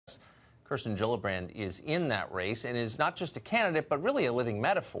Kirsten Gillibrand is in that race and is not just a candidate, but really a living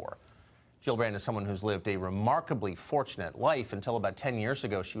metaphor. Gillibrand is someone who's lived a remarkably fortunate life. Until about 10 years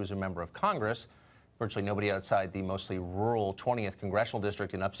ago, she was a member of Congress. Virtually nobody outside the mostly rural 20th congressional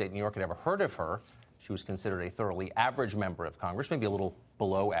district in upstate New York had ever heard of her. She was considered a thoroughly average member of Congress, maybe a little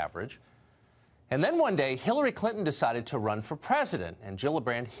below average. And then one day, Hillary Clinton decided to run for president, and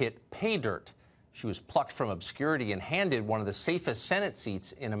Gillibrand hit pay dirt. She was plucked from obscurity and handed one of the safest Senate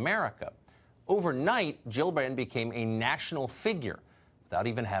seats in America. Overnight, Gillibrand became a national figure without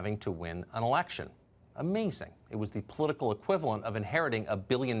even having to win an election. Amazing. It was the political equivalent of inheriting $1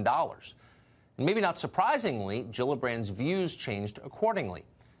 billion. And maybe not surprisingly, Gillibrand's views changed accordingly.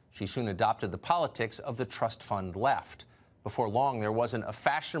 She soon adopted the politics of the trust fund left. Before long, there wasn't a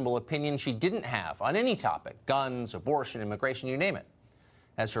fashionable opinion she didn't have on any topic: guns, abortion, immigration, you name it.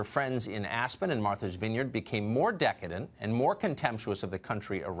 As her friends in Aspen and Martha's Vineyard became more decadent and more contemptuous of the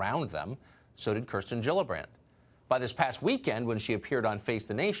country around them, so did Kirsten Gillibrand. By this past weekend, when she appeared on Face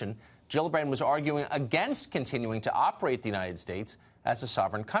the Nation, Gillibrand was arguing against continuing to operate the United States as a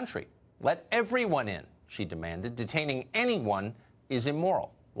sovereign country. Let everyone in, she demanded. Detaining anyone is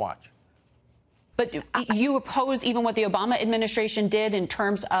immoral. Watch. But you oppose even what the Obama administration did in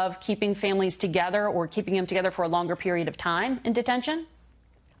terms of keeping families together or keeping them together for a longer period of time in detention?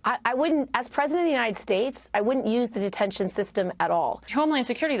 I wouldn't, as president of the United States, I wouldn't use the detention system at all. Homeland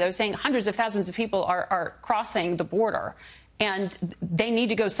Security, though, is saying hundreds of thousands of people are crossing the border, and they need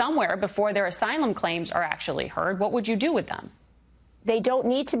to go somewhere before their asylum claims are actually heard. What would you do with them? They don't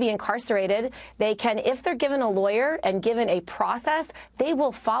need to be incarcerated. They can, if they're given a lawyer and given a process, they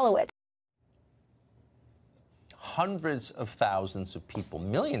will follow it. Hundreds of thousands of people,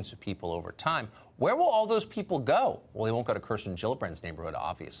 millions of people over time. Where will all those people go? Well, they won't go to Kirsten Gillibrand's neighborhood,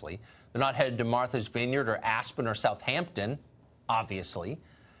 obviously. They're not headed to Martha's Vineyard or Aspen or Southampton, obviously.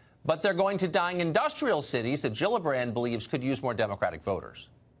 But they're going to dying industrial cities that Gillibrand believes could use more Democratic voters.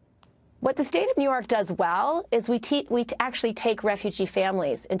 What the state of New York does well is we actually take refugee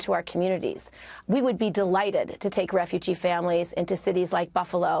families into our communities. We would be delighted to take refugee families into cities like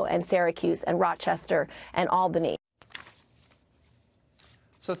Buffalo and Syracuse and Rochester and Albany.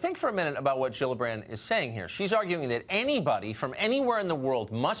 So think for a minute about what Gillibrand is saying here. She's arguing that anybody from anywhere in the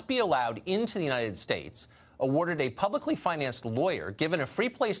world must be allowed into the United States, awarded a publicly financed lawyer, given a free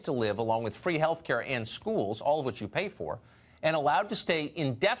place to live along with free health care and schools, all of which you pay for, and allowed to stay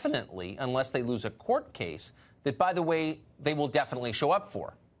indefinitely unless they lose a court case that, by the way, they will definitely show up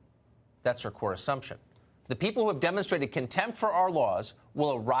for. That's her core assumption. The people who have demonstrated contempt for our laws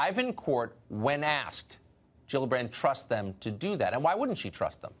will arrive in court when asked. Gillibrand trusts them to do that. And why wouldn't she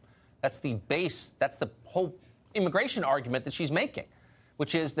trust them? That's the base, that's the whole immigration argument that she's making,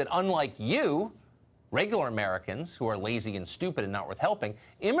 which is that unlike you, regular Americans who are lazy and stupid and not worth helping,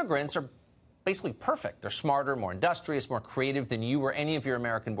 immigrants are basically perfect. They're smarter, more industrious, more creative than you or any of your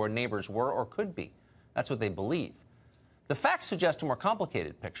American-born neighbors were or could be. That's what they believe. The facts suggest a more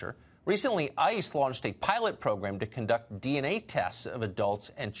complicated picture. Recently, ICE launched a pilot program to conduct DNA tests of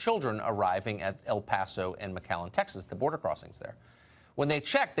adults and children arriving at El Paso and McAllen, Texas, the border crossings there. When they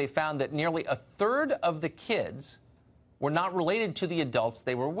checked, they found that nearly a third of the kids were not related to the adults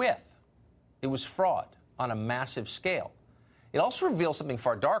they were with. It was fraud on a massive scale. It also reveals something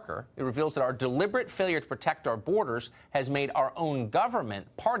far darker. It reveals that our deliberate failure to protect our borders has made our own government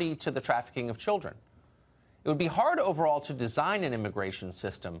party to the trafficking of children. It would be hard overall to design an immigration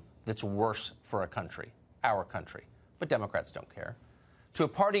system that's worse for a country, our country. But Democrats don't care. To a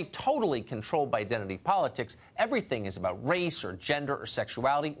party totally controlled by identity politics, everything is about race or gender or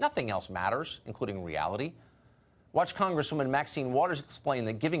sexuality. Nothing else matters, including reality. Watch Congresswoman Maxine Waters explain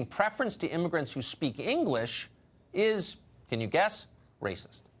that giving preference to immigrants who speak English is, can you guess,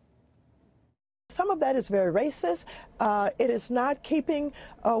 racist. Some of that is very racist. It is not keeping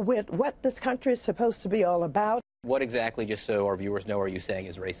with what this country is supposed to be all about. What exactly, just so our viewers know, are you saying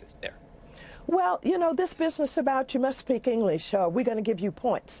is racist there? Well, you know, this business about you must speak English, we're going to give you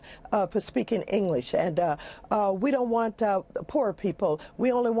points for speaking English. And we don't want poor people.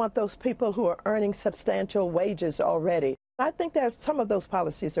 We only want those people who are earning substantial wages already. I think there's some of those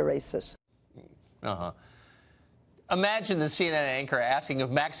policies are racist. Imagine the CNN anchor asking of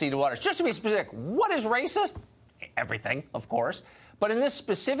Maxine Waters, just to be specific, what is racist? Everything, of course. But in this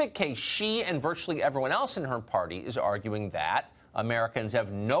specific case, she and virtually everyone else in her party is arguing that Americans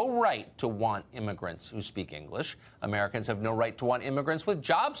have no right to want immigrants who speak English. Americans have no right to want immigrants with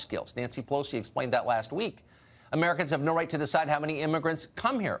job skills. Nancy Pelosi explained that last week. Americans have no right to decide how many immigrants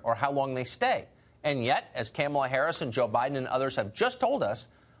come here or how long they stay. And yet, as Kamala Harris and Joe Biden and others have just told us,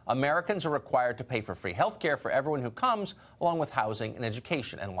 Americans are required to pay for free health care for everyone who comes, along with housing and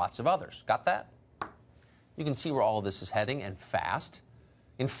education and lots of others. Got that? You can see where all of this is heading, and fast.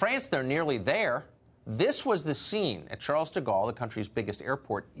 In France, they're nearly there. This was the scene at Charles de Gaulle, the country's biggest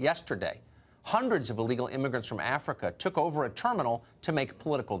airport, yesterday. Hundreds of illegal immigrants from Africa took over a terminal to make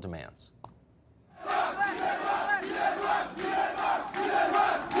political demands.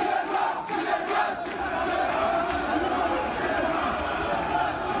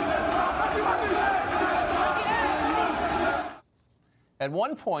 At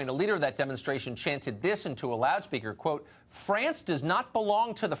one point, a leader of that demonstration chanted this into a loudspeaker, quote, "France does not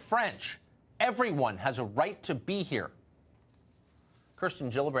belong to the French. Everyone has a right to be here."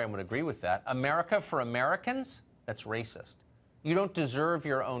 Kirsten Gillibrand would agree with that. America for Americans? That's racist. You don't deserve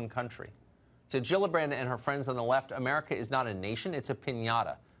your own country. To Gillibrand and her friends on the left, America is not a nation, it's a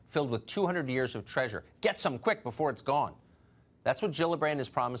piñata filled with 200 years of treasure. Get some quick before it's gone. That's what Gillibrand is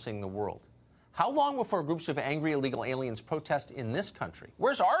promising the world. How long before groups of angry illegal aliens protest in this country?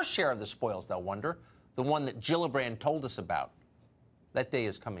 Where's our share of the spoils, they'll wonder? The one that Gillibrand told us about. That day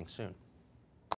is coming soon.